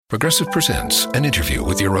Progressive presents an interview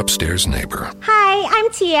with your upstairs neighbor. Hi,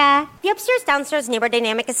 I'm Tia. The upstairs-downstairs neighbor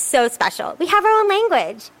dynamic is so special. We have our own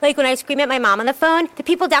language. Like when I scream at my mom on the phone, the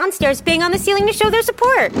people downstairs bang on the ceiling to show their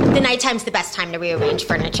support. The nighttime's the best time to rearrange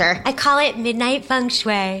furniture. I call it midnight feng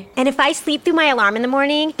shui. And if I sleep through my alarm in the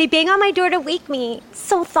morning, they bang on my door to wake me.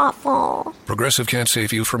 So thoughtful. Progressive can't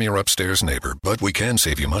save you from your upstairs neighbor, but we can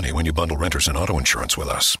save you money when you bundle renters and auto insurance with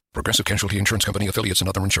us. Progressive Casualty Insurance Company, affiliates, and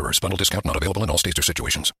other insurers. Bundle discount not available in all states or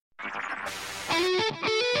situations.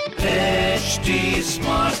 HT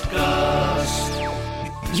Smartcast.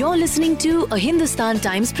 You're listening to a Hindustan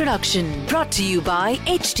Times production brought to you by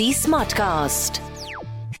HT Smartcast.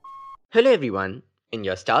 Hello everyone. In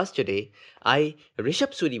your stars today, I,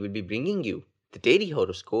 Rishabh Suri, will be bringing you the daily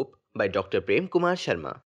horoscope by Dr. Prem Kumar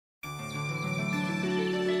Sharma.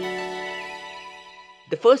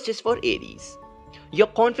 The first is for Aries. Your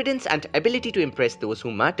confidence and ability to impress those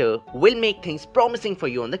who matter will make things promising for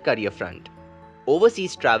you on the career front.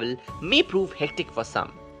 Overseas travel may prove hectic for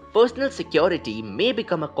some. Personal security may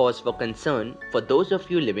become a cause for concern for those of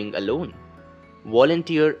you living alone.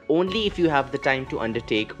 Volunteer only if you have the time to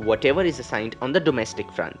undertake whatever is assigned on the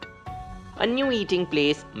domestic front. A new eating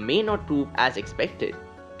place may not prove as expected.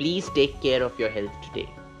 Please take care of your health today.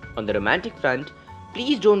 On the romantic front,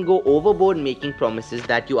 please don't go overboard making promises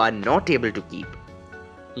that you are not able to keep.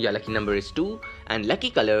 Your lucky number is 2 and lucky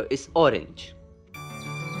color is orange.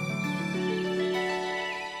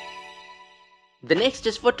 The next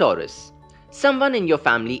is for Taurus. Someone in your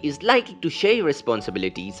family is likely to share your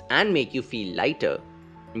responsibilities and make you feel lighter.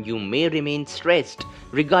 You may remain stressed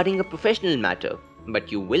regarding a professional matter,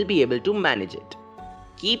 but you will be able to manage it.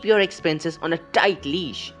 Keep your expenses on a tight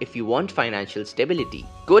leash if you want financial stability.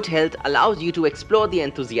 Good health allows you to explore the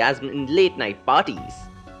enthusiasm in late night parties.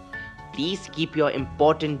 Please keep your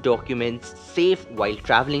important documents safe while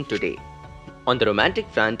traveling today. On the romantic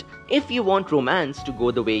front, if you want romance to go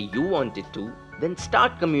the way you want it to, then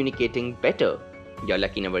start communicating better. Your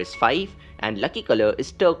lucky number is 5 and lucky color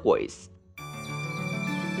is turquoise.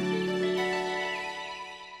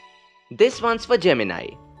 This one's for Gemini.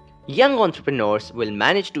 Young entrepreneurs will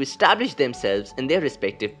manage to establish themselves in their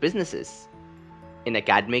respective businesses. In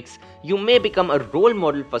academics, you may become a role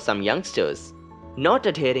model for some youngsters. Not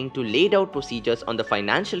adhering to laid out procedures on the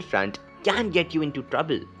financial front can get you into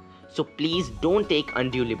trouble, so please don't take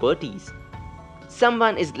undue liberties.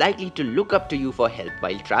 Someone is likely to look up to you for help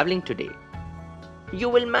while traveling today. You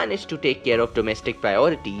will manage to take care of domestic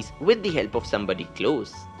priorities with the help of somebody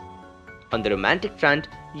close. On the romantic front,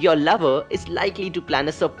 your lover is likely to plan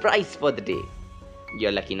a surprise for the day.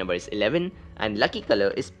 Your lucky number is 11 and lucky color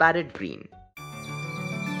is parrot green.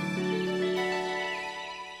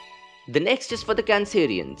 The next is for the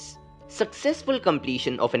Cancerians. Successful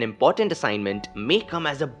completion of an important assignment may come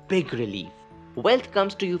as a big relief. Wealth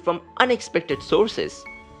comes to you from unexpected sources,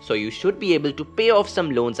 so you should be able to pay off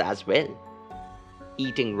some loans as well.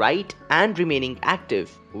 Eating right and remaining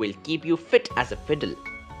active will keep you fit as a fiddle.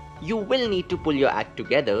 You will need to pull your act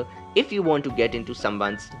together if you want to get into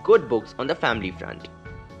someone's good books on the family front.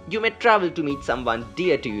 You may travel to meet someone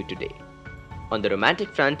dear to you today. On the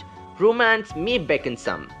romantic front, romance may beckon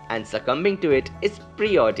some, and succumbing to it is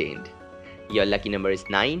preordained. Your lucky number is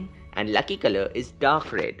 9 and lucky color is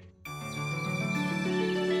dark red.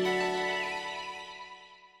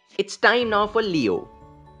 It's time now for Leo.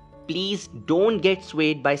 Please don't get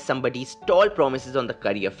swayed by somebody's tall promises on the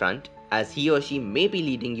career front, as he or she may be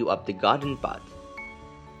leading you up the garden path.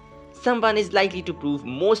 Someone is likely to prove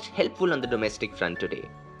most helpful on the domestic front today.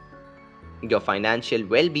 Your financial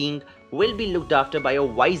well-being will be looked after by your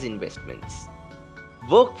wise investments.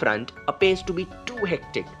 Work front appears to be too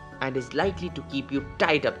hectic and is likely to keep you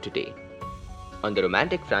tied up today. On the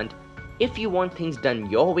romantic front, if you want things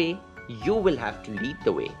done your way, you will have to lead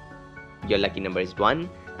the way. Your lucky number is 1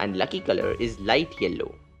 and lucky color is light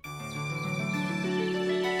yellow.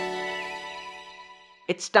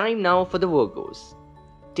 It's time now for the Virgos.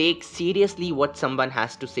 Take seriously what someone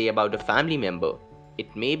has to say about a family member.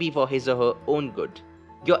 It may be for his or her own good.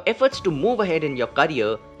 Your efforts to move ahead in your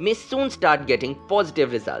career may soon start getting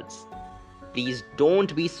positive results. Please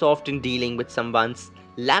don't be soft in dealing with someone's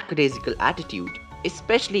lackadaisical attitude,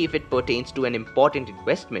 especially if it pertains to an important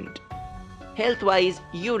investment. Health-wise,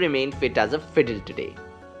 you remain fit as a fiddle today.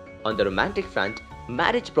 On the romantic front,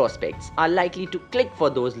 marriage prospects are likely to click for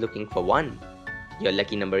those looking for one. Your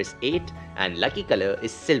lucky number is 8 and lucky color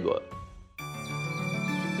is silver.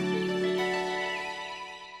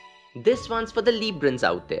 This one's for the Librans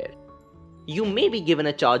out there. You may be given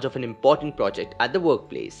a charge of an important project at the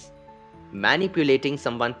workplace. Manipulating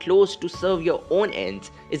someone close to serve your own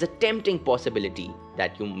ends is a tempting possibility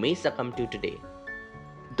that you may succumb to today.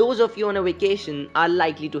 Those of you on a vacation are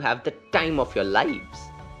likely to have the time of your lives.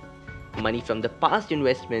 Money from the past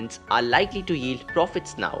investments are likely to yield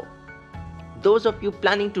profits now. Those of you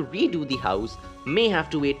planning to redo the house may have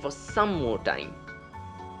to wait for some more time.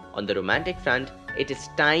 On the romantic front, it is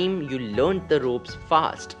time you learned the ropes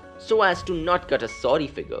fast so as to not cut a sorry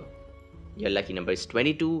figure. Your lucky number is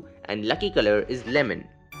 22 and lucky color is lemon.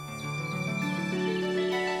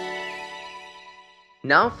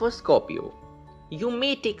 Now for Scorpio. You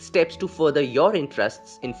may take steps to further your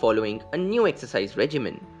interests in following a new exercise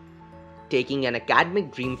regimen. Taking an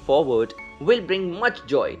academic dream forward will bring much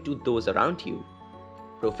joy to those around you.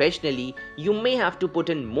 Professionally, you may have to put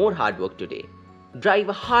in more hard work today. Drive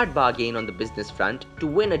a hard bargain on the business front to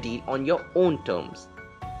win a deal on your own terms.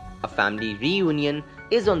 A family reunion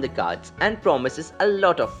is on the cards and promises a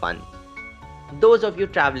lot of fun. Those of you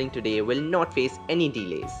traveling today will not face any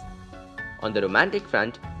delays. On the romantic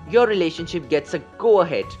front, your relationship gets a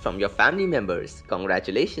go-ahead from your family members.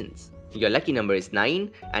 Congratulations! Your lucky number is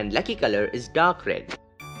 9 and lucky color is dark red.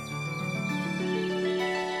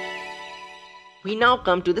 We now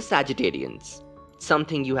come to the Sagittarians.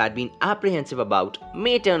 Something you had been apprehensive about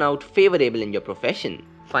may turn out favorable in your profession.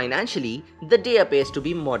 Financially, the day appears to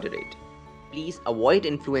be moderate. Please avoid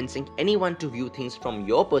influencing anyone to view things from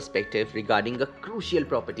your perspective regarding a crucial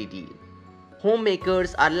property deal.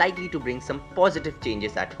 Homemakers are likely to bring some positive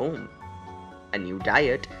changes at home. A new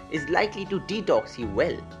diet is likely to detox you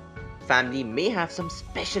well. Family may have some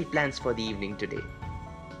special plans for the evening today.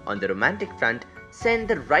 On the romantic front, send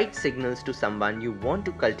the right signals to someone you want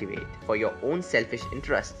to cultivate for your own selfish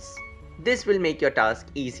interests. This will make your task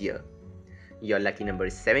easier. Your lucky number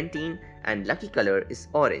is 17 and lucky color is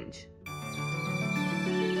orange.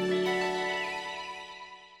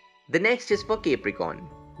 The next is for Capricorn.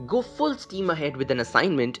 Go full steam ahead with an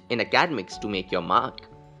assignment in academics to make your mark.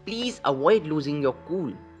 Please avoid losing your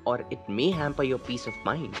cool or it may hamper your peace of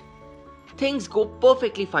mind. Things go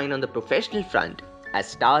perfectly fine on the professional front as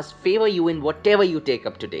stars favor you in whatever you take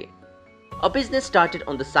up today. A business started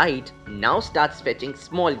on the side now starts fetching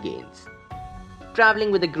small gains.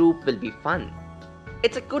 Traveling with a group will be fun.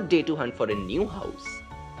 It's a good day to hunt for a new house.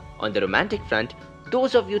 On the romantic front,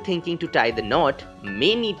 those of you thinking to tie the knot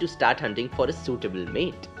may need to start hunting for a suitable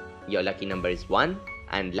mate. Your lucky number is 1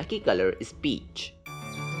 and lucky color is peach.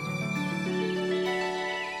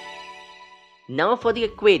 Now for the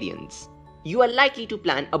Aquarians. You are likely to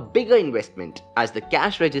plan a bigger investment as the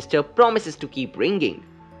cash register promises to keep ringing.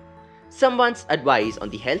 Someone's advice on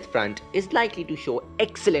the health front is likely to show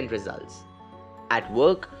excellent results. At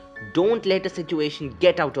work, don't let a situation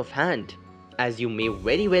get out of hand, as you may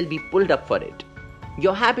very well be pulled up for it.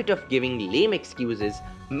 Your habit of giving lame excuses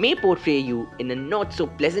may portray you in a not so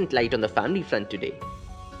pleasant light on the family front today.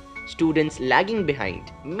 Students lagging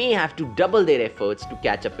behind may have to double their efforts to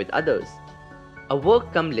catch up with others. A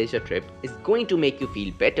work-cum-leisure trip is going to make you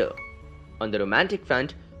feel better. On the romantic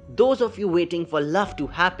front, those of you waiting for love to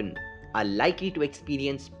happen are likely to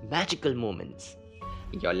experience magical moments.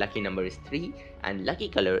 Your lucky number is 3 and lucky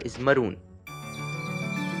color is maroon.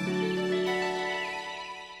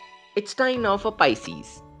 It's time now for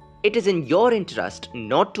Pisces. It is in your interest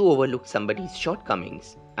not to overlook somebody's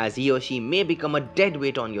shortcomings, as he or she may become a dead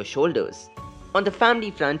weight on your shoulders. On the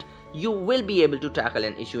family front, you will be able to tackle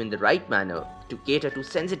an issue in the right manner to cater to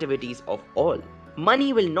sensitivities of all.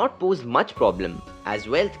 Money will not pose much problem as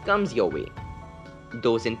wealth comes your way.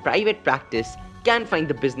 Those in private practice can find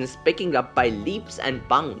the business picking up by leaps and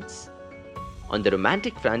bounds. On the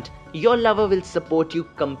romantic front, your lover will support you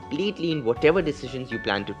completely in whatever decisions you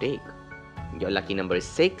plan to take. Your lucky number is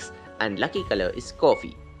 6 and lucky color is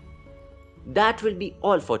coffee. That will be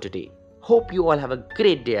all for today. Hope you all have a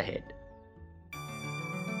great day ahead.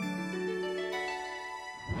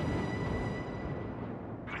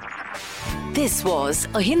 This was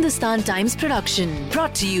a Hindustan Times production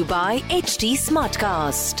brought to you by HT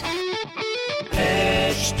Smartcast.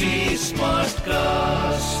 HT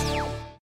Smartcast.